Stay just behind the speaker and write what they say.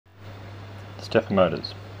stepper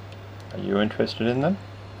motors. Are you interested in them?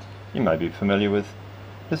 You may be familiar with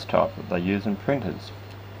this type that they use in printers,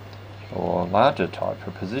 or larger type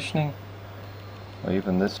for positioning, or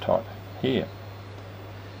even this type here.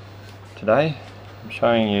 Today I'm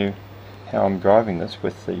showing you how I'm driving this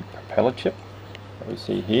with the propeller chip that we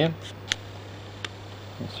see here.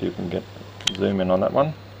 Let's see if we can zoom in on that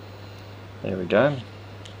one. There we go.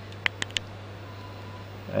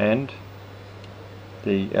 And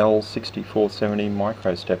the L6470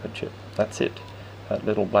 Microstepper chip. That's it. That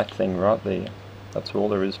little black thing right there. That's all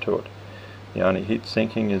there is to it. The only heat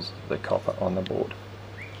sinking is the copper on the board.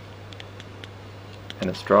 And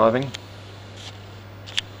it's driving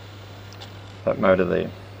that motor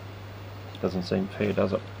there. Doesn't seem fair,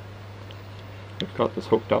 does it? We've got this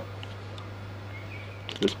hooked up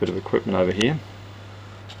to this bit of equipment over here,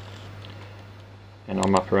 and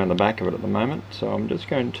I'm up around the back of it at the moment, so I'm just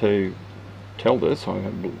going to tell this. I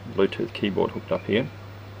have a Bluetooth keyboard hooked up here,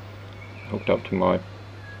 hooked up to my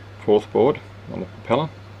fourth board on the propeller.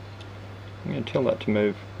 I'm going to tell that to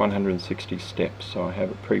move 160 steps, so I have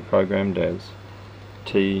it pre-programmed as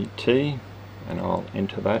TT, and I'll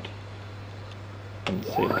enter that and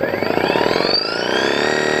see it go.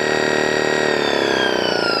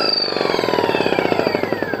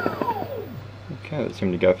 Okay, that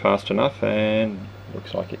seemed to go fast enough, and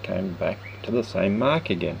looks like it came back to the same mark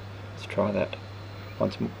again. Let's try that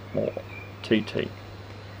once more. TT,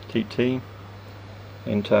 TT,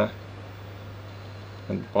 enter,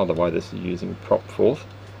 and by the way, this is using PropForth,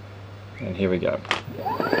 and here we go.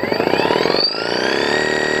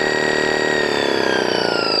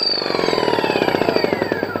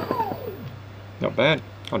 Not bad.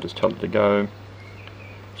 I'll just tell it to go.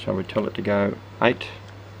 Shall we tell it to go 8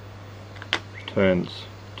 turns?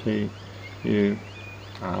 T-U-R-N-S.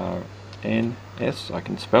 I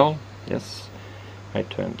can spell. Yes. 8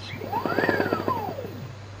 turns.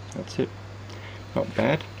 That's it. Not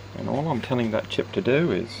bad. And all I'm telling that chip to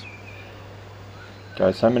do is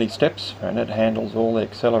go so many steps, and it handles all the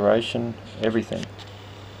acceleration, everything.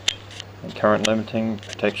 And current limiting,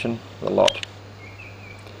 protection, the lot.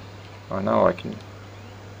 I know I can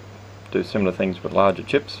do similar things with larger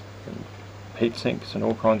chips, and heat sinks and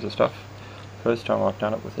all kinds of stuff. First time I've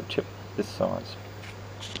done it with a chip this size.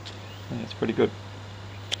 Yeah, it's pretty good.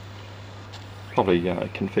 Probably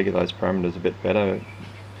configure those parameters a bit better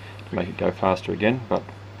to make it go faster again, but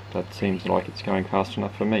that seems like it's going fast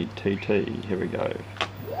enough for me. TT, here we go.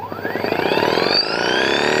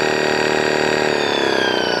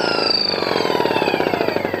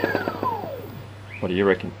 What do you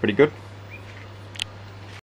reckon? Pretty good?